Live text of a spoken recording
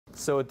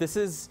So this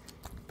is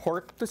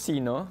pork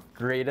tocino,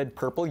 grated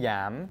purple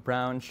yam,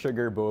 brown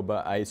sugar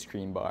boba ice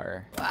cream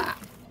bar. Ah,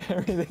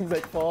 everything's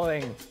like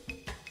falling.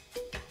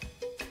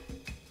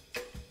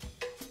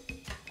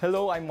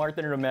 Hello, I'm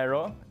Martin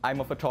Romero.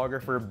 I'm a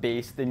photographer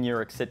based in New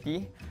York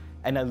City,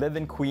 and I live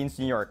in Queens,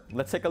 New York.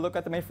 Let's take a look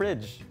at my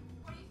fridge.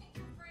 What do you think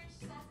your fridge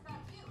says about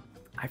you?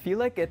 I feel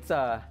like it's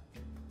a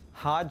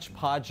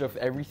hodgepodge of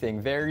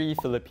everything, very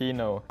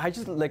Filipino. I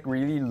just like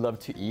really love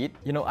to eat.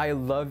 You know, I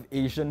love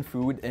Asian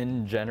food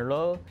in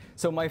general.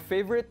 So my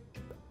favorite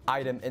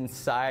item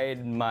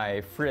inside my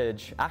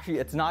fridge, actually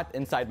it's not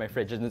inside my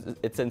fridge,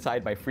 it's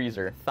inside my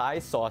freezer. Thai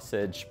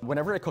sausage.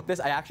 Whenever I cook this,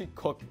 I actually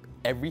cook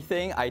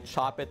everything. I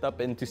chop it up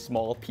into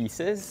small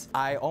pieces.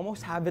 I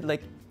almost have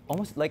it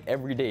almost like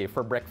every day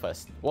for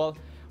breakfast. Well,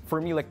 for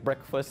me, like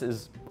breakfast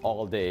is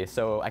all day.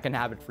 So I can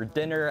have it for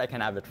dinner, I can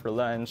have it for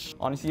lunch.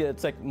 Honestly,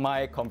 it's like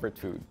my comfort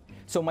food.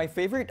 So my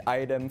favorite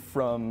item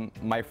from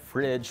my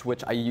fridge,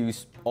 which I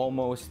use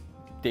almost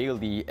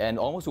daily and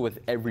almost with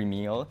every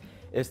meal,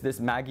 is this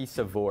Maggi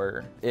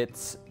Savor.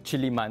 It's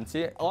chili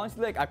mansi.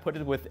 Honestly, like I put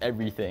it with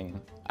everything.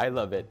 I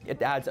love it.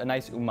 It adds a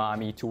nice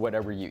umami to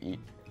whatever you eat.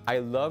 I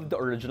love the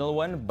original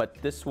one,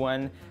 but this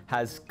one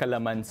has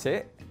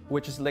calamansi,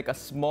 which is like a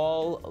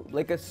small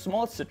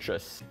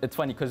citrus. It's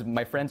funny because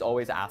my friends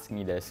always ask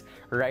me this.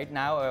 Right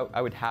now,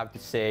 I would have to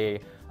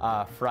say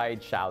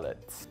fried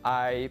shallots.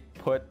 I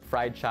put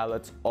fried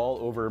shallots all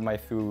over my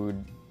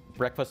food,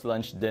 breakfast,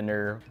 lunch,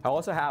 dinner. I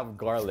also have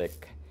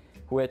garlic,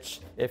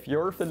 which if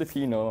you're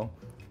Filipino,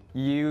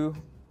 you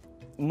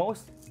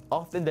most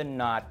often than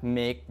not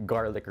make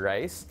garlic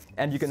rice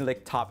and you can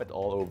like top it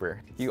all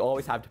over. You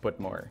always have to put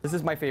more. This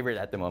is my favorite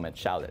at the moment,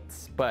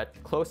 shallots. But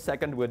close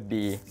second would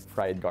be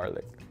fried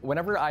garlic.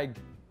 Whenever I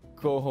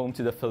go home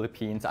to the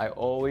Philippines, I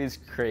always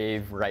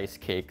crave rice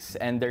cakes.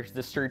 And there's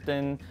this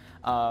certain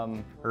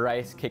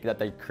rice cake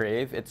that I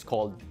crave. It's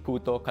called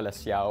puto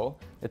calasiao.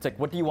 It's like,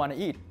 what do you want to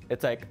eat?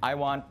 It's like, I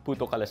want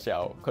puto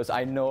calasiao because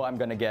I know I'm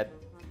gonna get,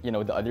 you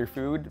know, the other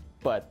food,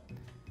 but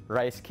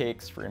rice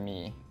cakes for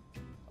me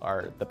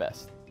are the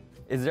best.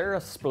 Is there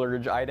a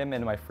splurge item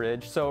in my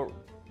fridge? So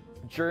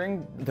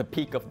during the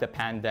peak of the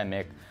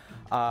pandemic,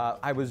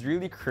 I was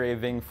really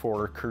craving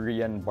for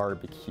Korean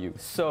barbecue.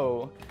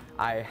 So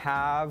I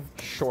have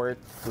short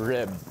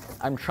rib.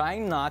 I'm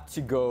trying not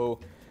to go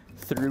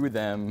through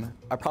them.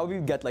 I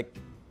probably get like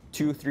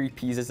 2-3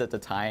 pieces at a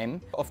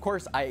time. Of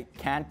course, I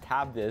can't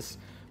have this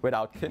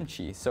without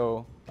kimchi.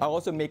 So I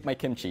also make my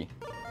kimchi.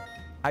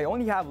 I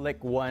only have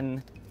like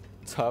one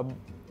tub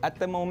at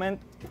the moment.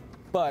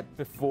 But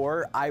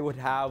before, I would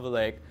have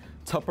like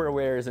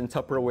Tupperwares and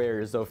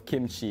Tupperwares of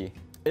kimchi.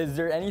 Is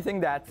there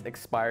anything that's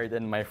expired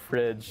in my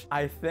fridge?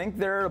 I think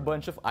there are a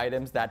bunch of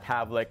items that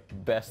have like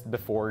best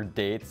before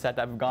dates that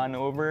I've gone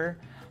over.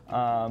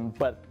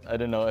 But I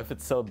don't know if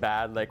it's so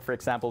bad. Like for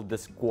example,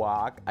 this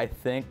guac, I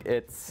think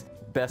its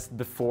best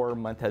before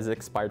month has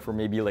expired for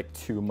maybe like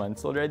 2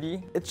 months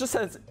already. It just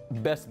says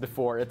best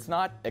before, it's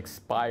not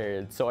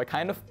expired. So I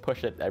kind of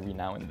push it every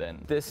now and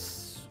then.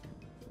 This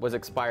was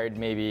expired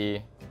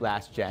maybe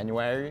last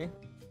January.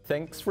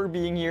 Thanks for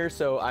being here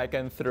so I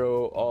can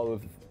throw all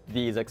of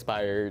these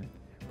expired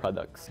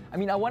products. I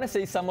mean, I want to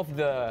say some of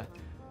the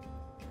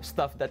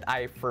stuff that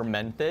I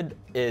fermented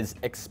is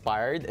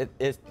expired. It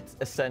is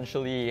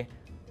essentially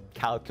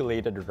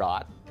calculated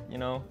rot, you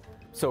know?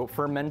 So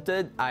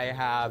fermented, I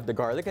have the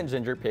garlic and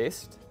ginger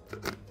paste,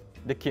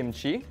 the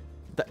kimchi,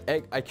 the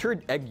egg. I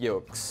cured egg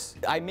yolks.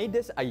 I made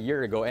this a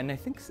year ago and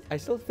I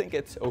still think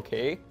it's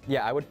okay.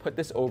 Yeah, I would put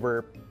this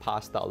over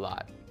pasta a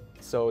lot.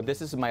 So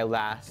this is my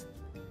last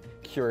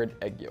cured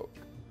egg yolk.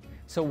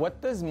 So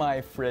what does my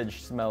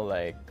fridge smell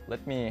like?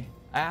 I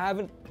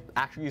haven't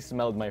actually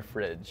smelled my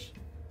fridge.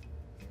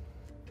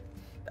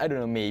 I don't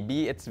know,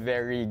 maybe it's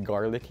very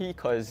garlicky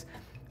because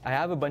I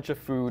have a bunch of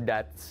food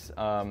that's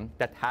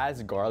that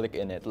has garlic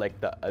in it, like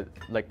the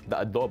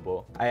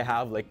adobo. I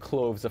have like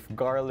cloves of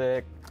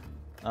garlic.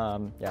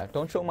 Yeah,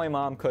 don't show my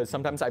mom because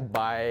sometimes I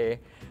buy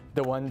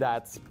the one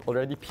that's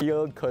already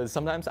peeled because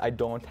sometimes I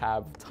don't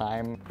have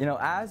time. You know,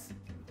 as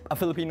a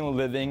Filipino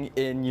living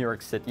in New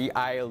York City,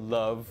 I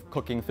love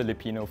cooking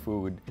Filipino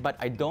food, but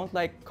I don't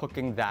like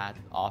cooking that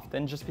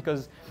often just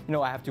because, you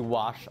know, I have to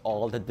wash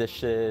all the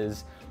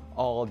dishes,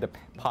 all the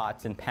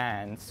pots and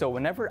pans. So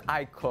whenever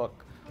I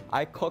cook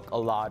a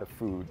lot of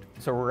food.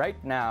 So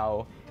right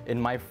now in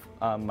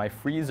my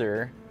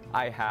freezer,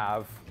 I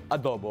have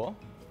adobo.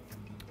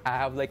 I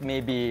have like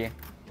maybe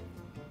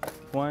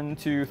 1,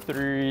 2,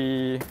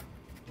 3,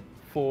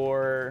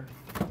 4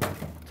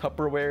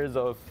 Tupperwares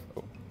of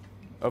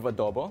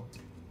adobo.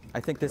 I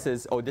think this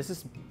is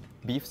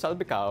beef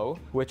salpicao,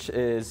 which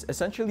is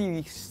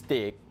essentially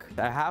steak.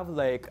 I have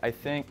like, I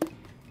think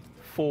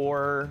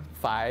 4,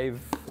 5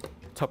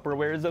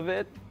 Tupperwares of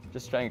it,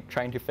 just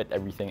trying to fit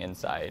everything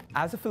inside.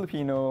 As a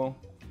Filipino,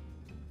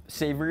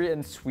 savory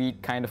and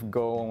sweet kind of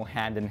go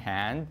hand in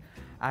hand.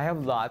 I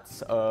have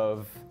lots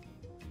of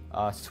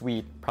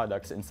sweet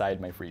products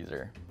inside my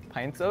freezer.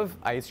 Pints of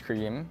ice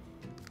cream,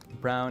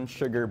 brown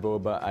sugar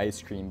boba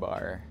ice cream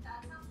bar.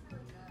 That sounds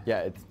really good. Yeah,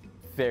 it's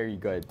very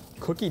good.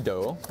 Cookie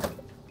dough,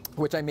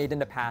 which I made in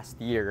the past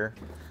year.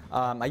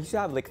 I used to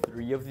have like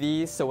 3 of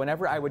these, so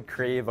whenever I would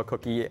crave a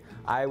cookie,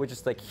 I would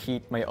just like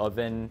heat my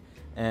oven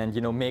and,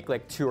 you know, make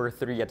like 2 or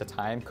 3 at a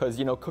time, because,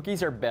 you know,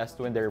 cookies are best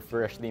when they're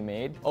freshly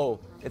made. Oh,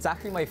 it's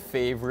actually my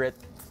favorite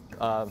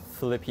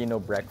Filipino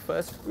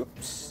breakfast.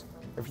 Oops,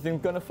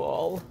 everything's gonna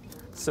fall.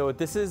 So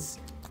this is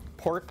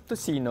pork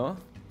tocino.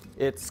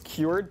 It's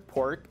cured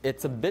pork.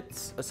 It's a bit,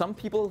 some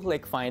people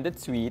like find it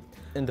sweet.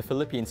 In the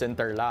Philippines, in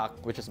Tarlac,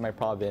 which is my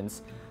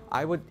province,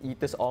 I would eat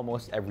this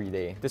almost every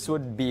day. This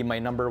would be my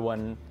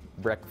 #1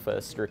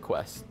 breakfast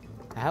request.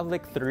 I have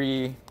like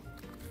 3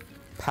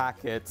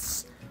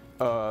 packets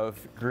of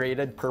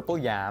grated purple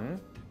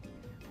yam,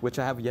 which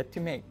I have yet to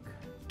make.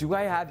 Do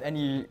I have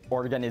any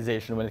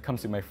organization when it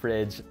comes to my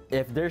fridge?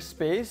 If there's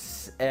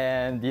space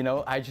and, you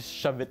know, I just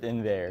shove it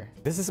in there.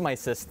 This is my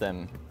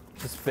system.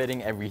 Just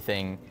fitting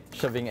everything,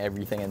 shoving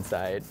everything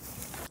inside.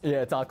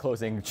 Yeah, it's not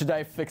closing. Should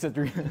I fix it?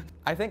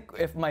 I think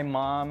if my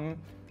mom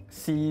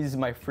sees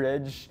my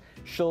fridge,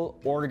 she'll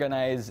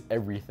organize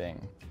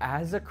everything.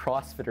 As a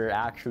CrossFitter,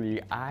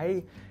 actually,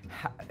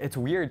 it's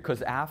weird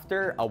because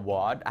after a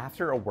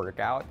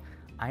workout,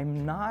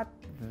 I'm not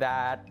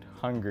that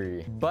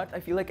hungry. But I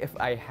feel like if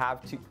I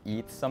have to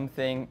eat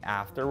something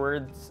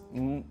afterwards,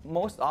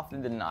 most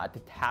often than not,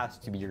 it has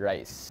to be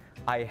rice.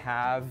 I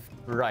have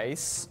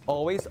rice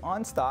always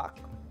on stock.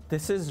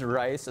 This is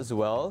rice as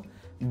well,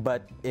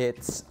 but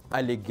it's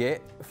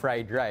aligue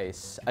fried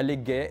rice.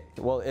 Aligue,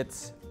 well,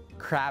 it's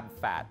crab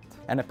fat.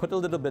 And I put a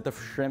little bit of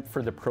shrimp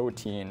for the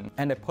protein.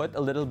 And I put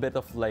a little bit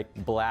of like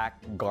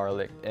black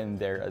garlic in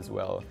there as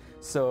well.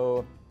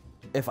 So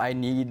if I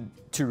need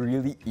to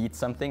really eat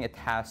something, it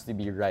has to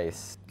be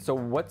rice. So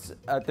what's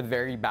at the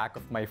very back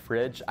of my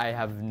fridge, I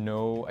have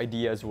no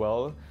idea as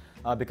well.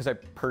 Because I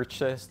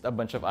purchased a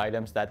bunch of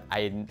items that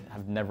I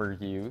have never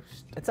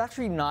used. It's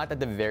actually not at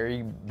the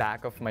very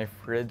back of my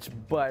fridge,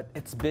 but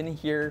it's been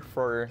here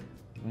for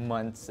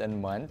months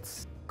and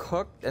months.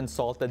 Cooked and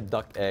salted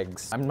duck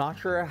eggs. I'm not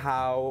sure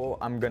how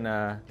I'm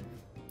gonna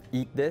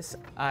eat this.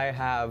 I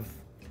have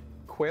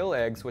quail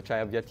eggs, which I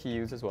have yet to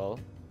use as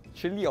well.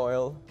 Chili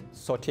oil,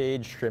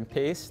 sauteed shrimp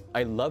paste.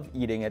 I love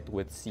eating it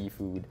with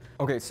seafood.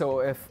 Okay,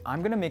 so if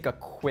I'm gonna make a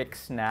quick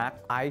snack,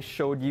 I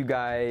showed you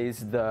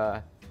guys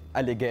the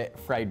aligue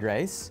fried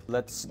rice.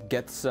 Let's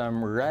get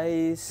some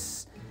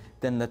rice,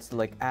 then let's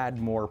like add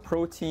more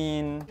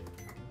protein.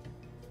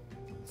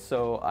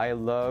 So I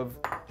love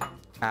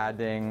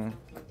adding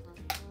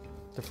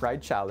the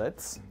fried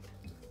shallots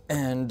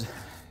and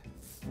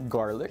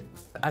garlic.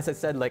 As I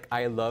said, like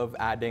I love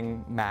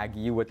adding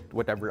Maggi with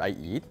whatever I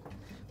eat.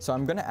 So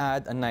I'm gonna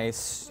add a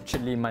nice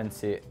chili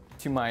mansi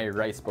to my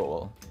rice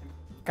bowl.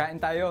 Kain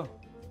tayo!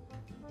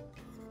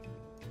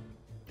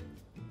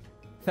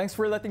 Thanks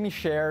for letting me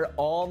share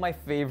all my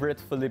favorite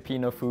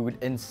Filipino food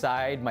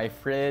inside my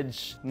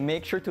fridge.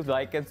 Make sure to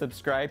like and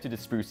subscribe to the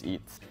Spruce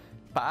Eats.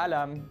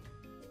 Paalam!